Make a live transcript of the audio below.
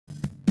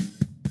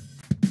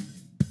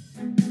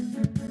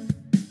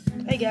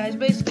Hey guys,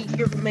 Mansgeek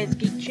here from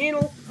Mansgeek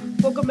channel.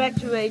 Welcome back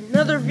to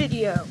another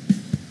video.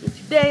 And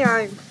today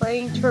I'm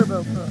playing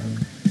Turbo Pug.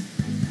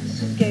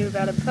 This is a game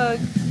about a pug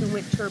who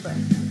went turbo.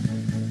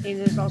 And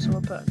there's also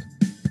a pug.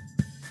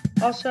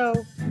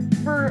 Also,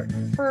 for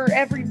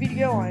every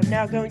video I'm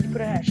now going to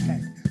put a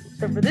hashtag.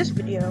 So for this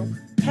video,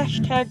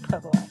 hashtag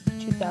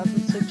PugLife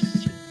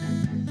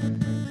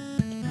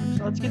 2016.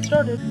 So let's get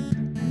started.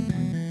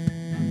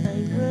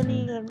 I'm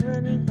running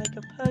like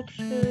a pug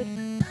should.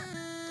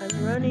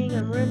 I'm running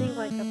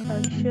like a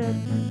pug should.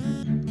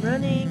 I'm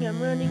running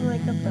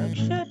like a pug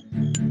should.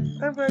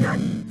 I'm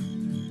running.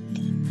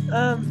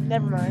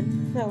 Never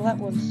mind. No, that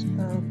was,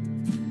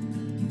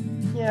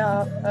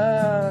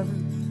 that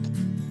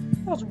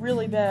was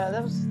really bad.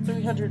 That was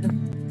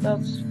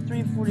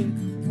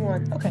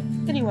 341. Okay,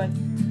 anyway.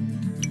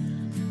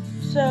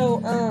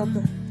 So,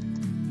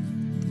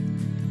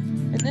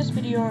 in this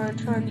video, I'm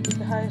trying to get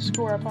the highest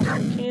score I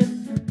possibly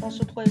can.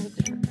 Also play with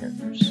different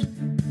characters.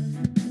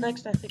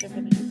 Next, I think I'm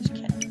gonna do this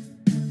cat. I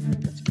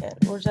think that's a cat.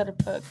 Or is that a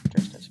pug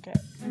dressed as a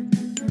cat? I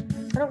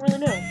don't really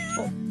know.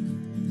 But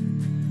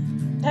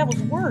that was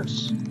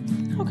worse.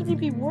 How can you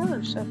be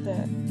worse at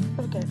that?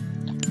 Okay.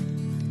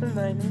 Never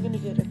mind. I'm gonna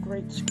get a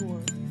great score.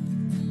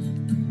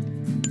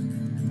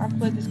 I've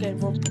played this game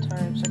multiple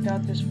times. I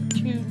got this for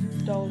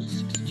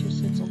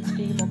 $2.62 on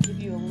Steam. I'll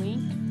give you a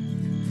link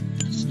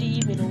to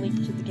Steam and a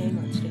link to the game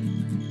on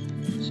Steam.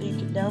 So you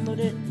can download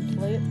it and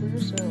play it for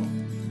yourself.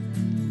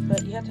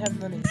 But you have to have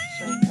money,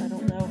 so I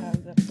don't know how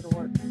that's gonna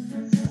work.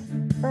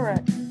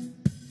 Alright.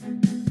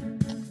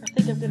 I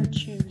think I'm gonna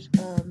choose,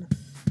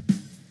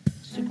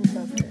 Super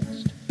Pug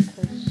next,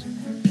 because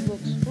he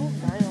looks,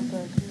 Nylon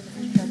Pug. I'm gonna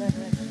have to try that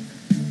next.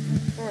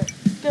 Alright,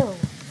 go!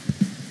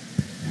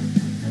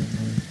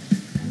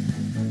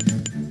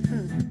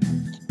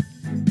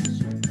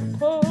 Super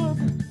Pug!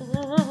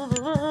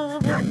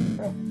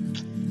 Oh.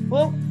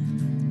 Well,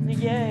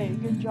 yay,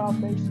 good job,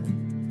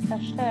 Mason.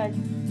 Hashtag.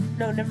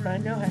 No, never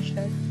mind, no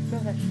hashtag. No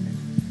hashtag.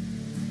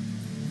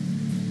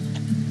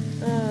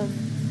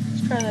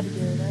 Let's try that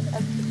again.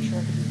 I'm pretty sure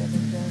I can do better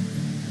than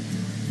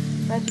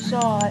that. As you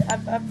saw,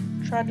 I've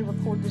tried to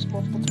record this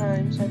multiple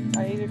times.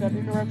 I either got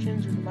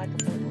interruptions or the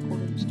microphone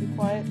recording was too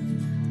quiet.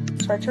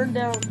 So I turned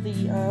down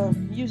the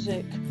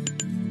music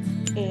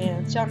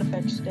and sound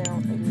effects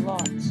down a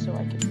lot so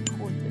I can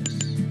record this.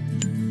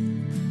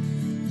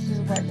 This is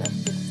like my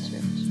 5th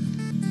attempt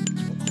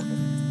to record it.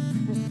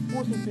 This is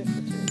 4th or 5th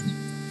attempt.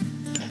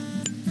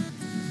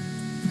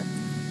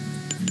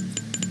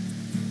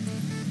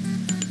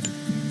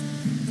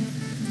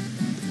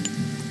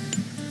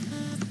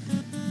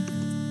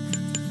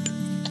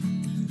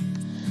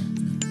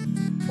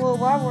 Well,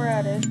 while we're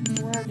at it,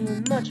 we're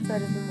doing much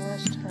better than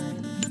last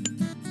time.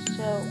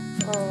 So,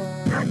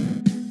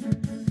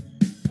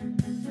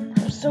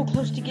 I'm so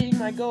close to getting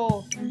my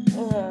goal.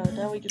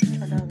 Now we get to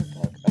try another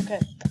pug. Okay.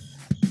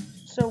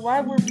 So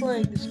while we're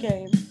playing this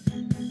game,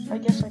 I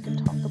guess I can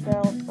talk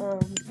about,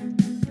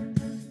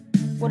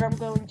 what I'm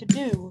going to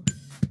do.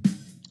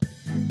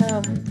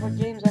 What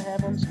games I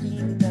have on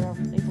Steam that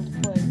I'm able to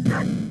play.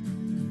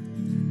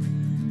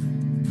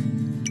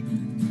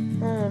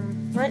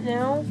 Right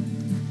now,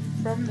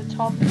 from the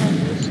top of my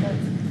list,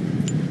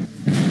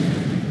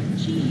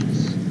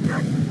 jeez,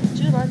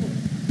 dude, I think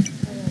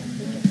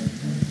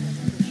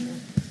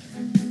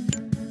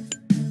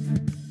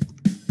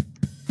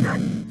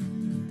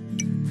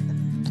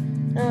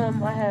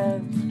I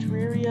have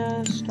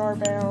Terraria,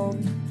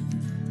 Starbound,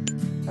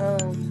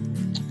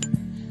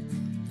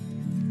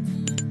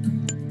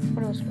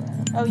 what else do I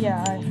have? Oh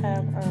yeah, I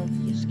have,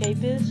 The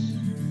Escapist,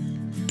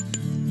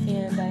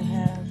 and I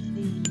have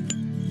the,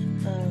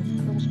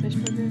 Kerbal Space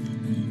Program,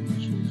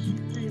 which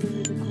is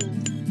really cool,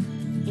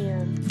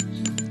 and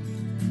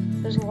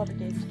there's a lot of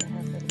games that I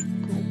have that are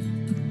cool.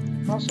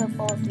 I also have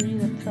Fallout 3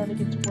 that I'm trying to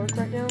get to work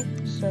right now,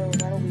 so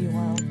that'll be a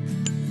while.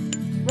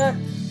 But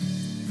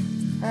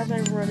as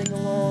I'm running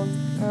along,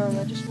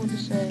 I just want to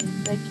say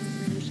thank you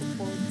for your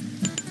support.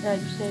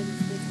 You stayed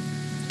with me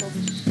until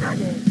this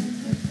day.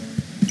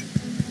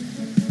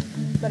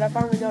 But I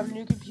finally got a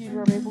new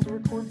computer. I'm able to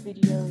record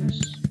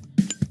videos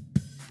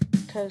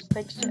because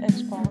thanks to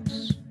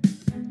Xbox.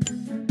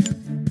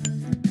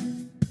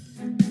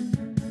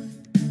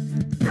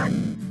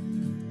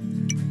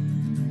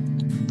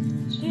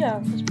 So yeah,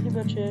 that's pretty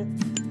much it. I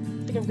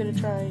think I'm gonna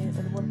try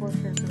one more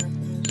character after this.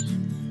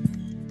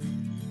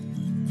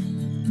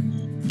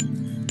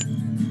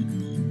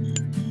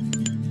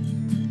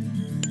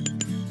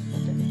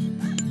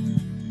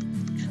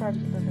 Try to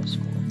get my best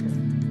score here.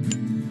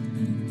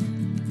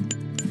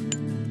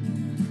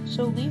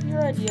 So leave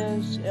your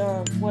ideas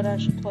of what I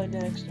should play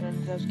next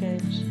in those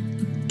games.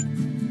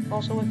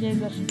 Also, what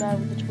games I should buy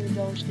with the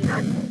 $20 Steam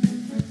code.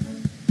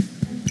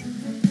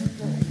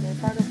 Alright, my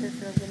final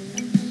character I'm going to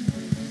use is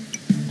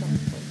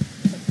Dunkplate.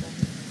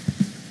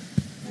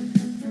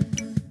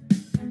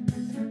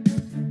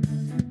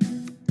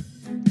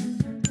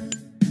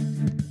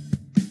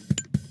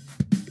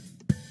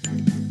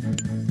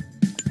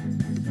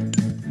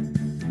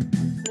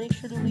 Make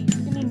sure to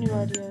leave any new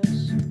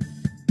ideas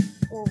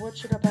Or what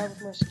should I buy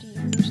with my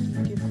Steam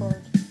gift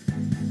card?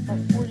 My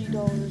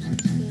 $40 in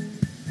Steam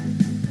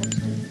on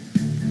Steam.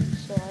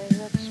 So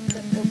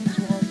that opens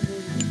one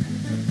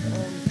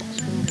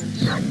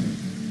possibilities.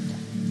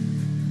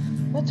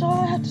 That's all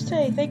I have to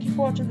say. Thank you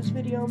for watching this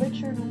video. Make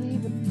sure to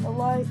leave a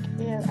like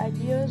and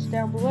ideas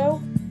down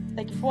below.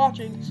 Thank you for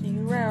watching. See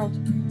you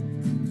around.